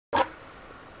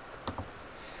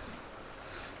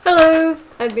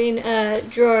I've been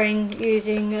drawing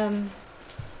using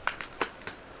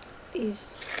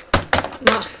these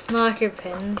marker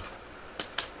pens.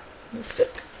 This book.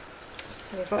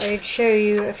 So I thought I'd show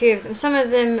you a few of them. Some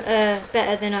of them are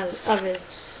better than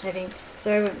others, I think.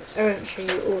 So I won't show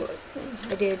you all of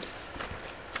them. I did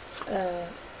that.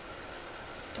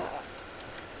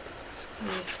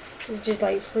 There's just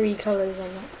like 3 colours on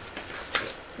that.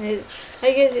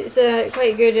 I guess it's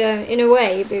quite good in a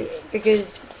way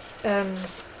because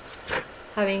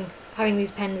having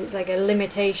these pens, it's like a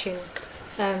limitation.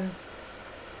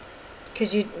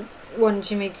 Because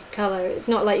once you make a colour, it's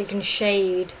not like you can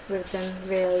shade with them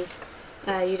really.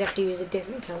 You'd have to use a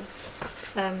different colour.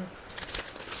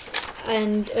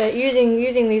 And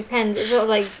using these pens, it's sort of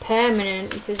like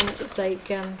permanent, isn't it? It's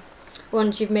like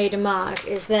once you've made a mark,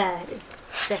 it's there. It's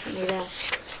definitely there.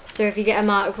 So if you get a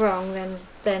mark wrong,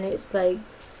 then it's like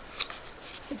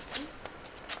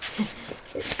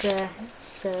it's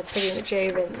pretty much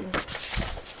over then.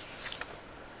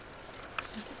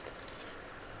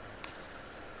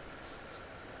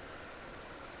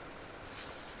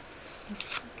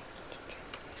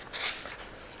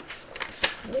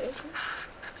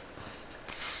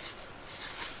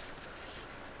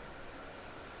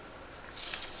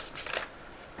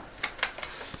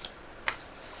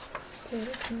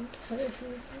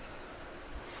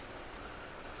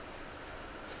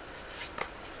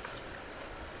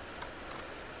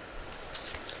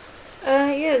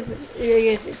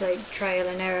 Yes, it's like trial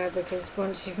and error, because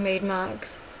once you've made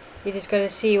marks, you just got to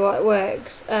see what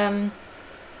works. I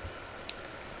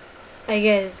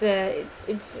guess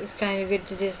it's kind of good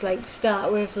to just like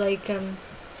start with like a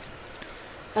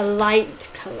light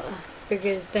colour,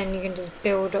 because then you can just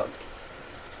build up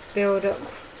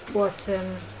what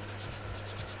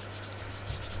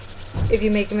if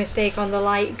you make a mistake on the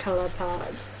light colour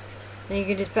part, then you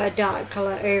can just put a dark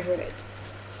colour over it.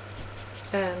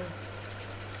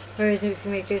 Whereas if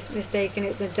you make a mistake and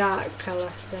it's a dark colour,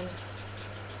 then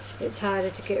it's harder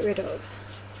to get rid of.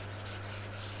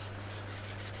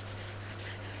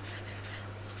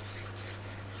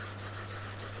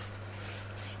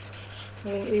 I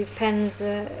think these pens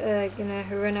are going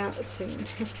to run out soon.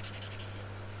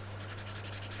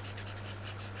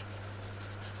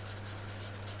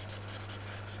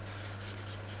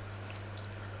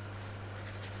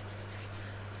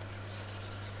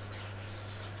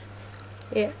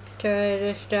 Yeah, try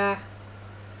to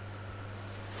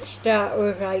start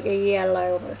with like a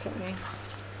yellow or something,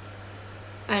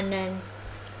 and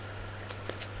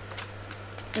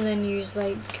then use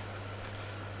like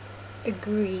a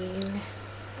green,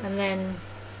 and then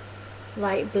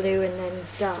light blue, and then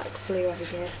dark blue, I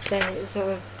guess. Then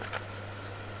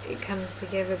it comes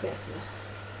together better.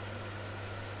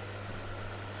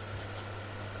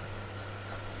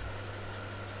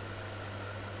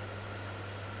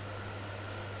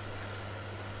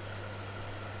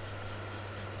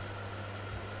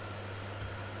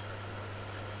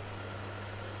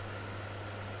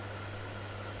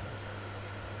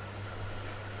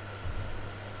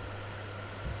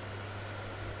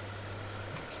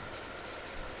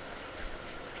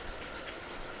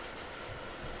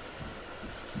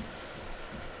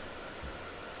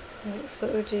 It's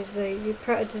sort of just like you're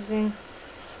practicing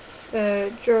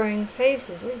drawing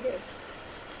faces, I guess.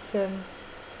 It's just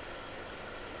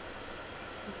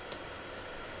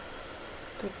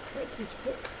good practice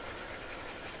book.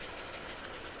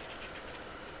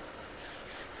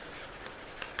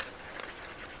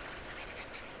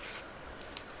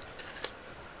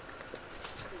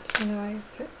 So now I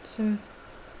put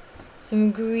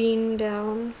some green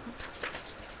down.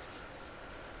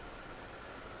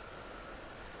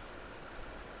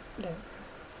 There.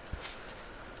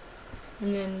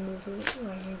 And then move it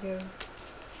where you go.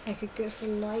 I could go for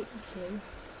light blue.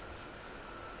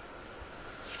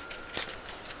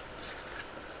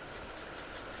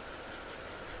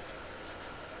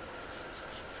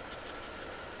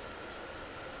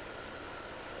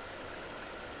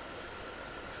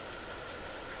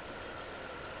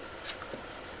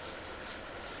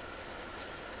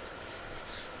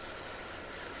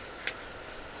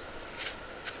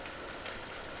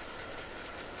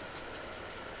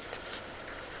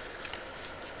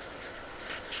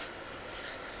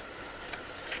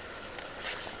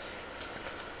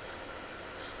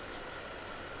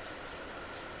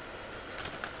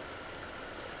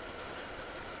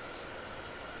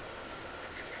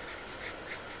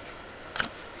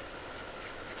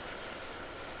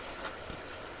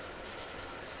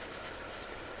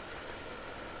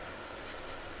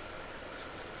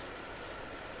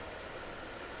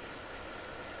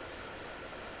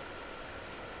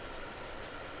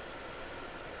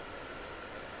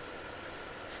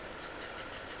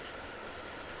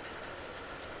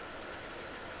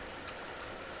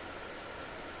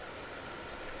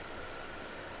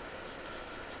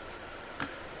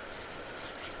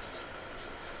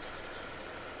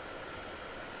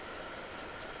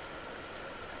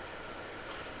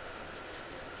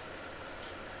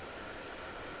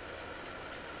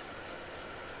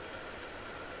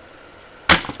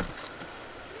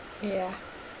 Yeah.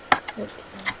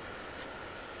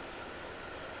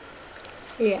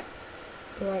 Yeah.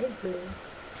 Bright blue.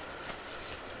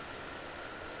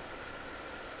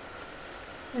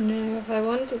 And now if I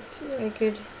wanted to, I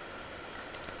could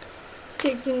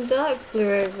stick some dark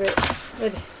blue over it.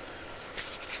 But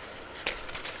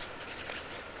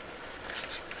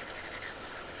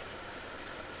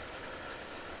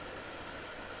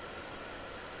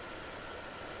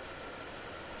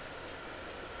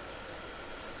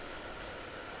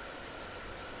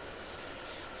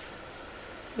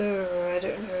oh, I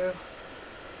don't know.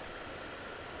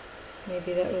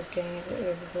 Maybe that was getting a bit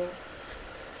overboard.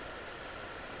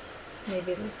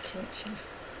 Maybe there's tincture.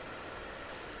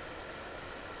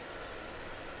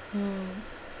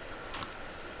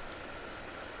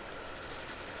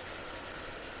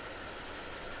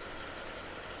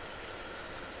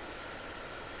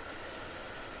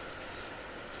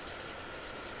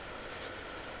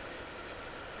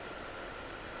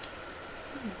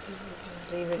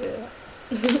 Leave it at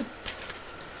that.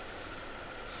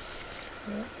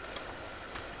 Yeah.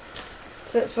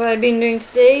 So that's what I've been doing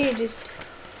today,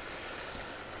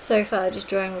 so far just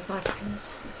drawing with my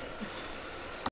pens. That's it.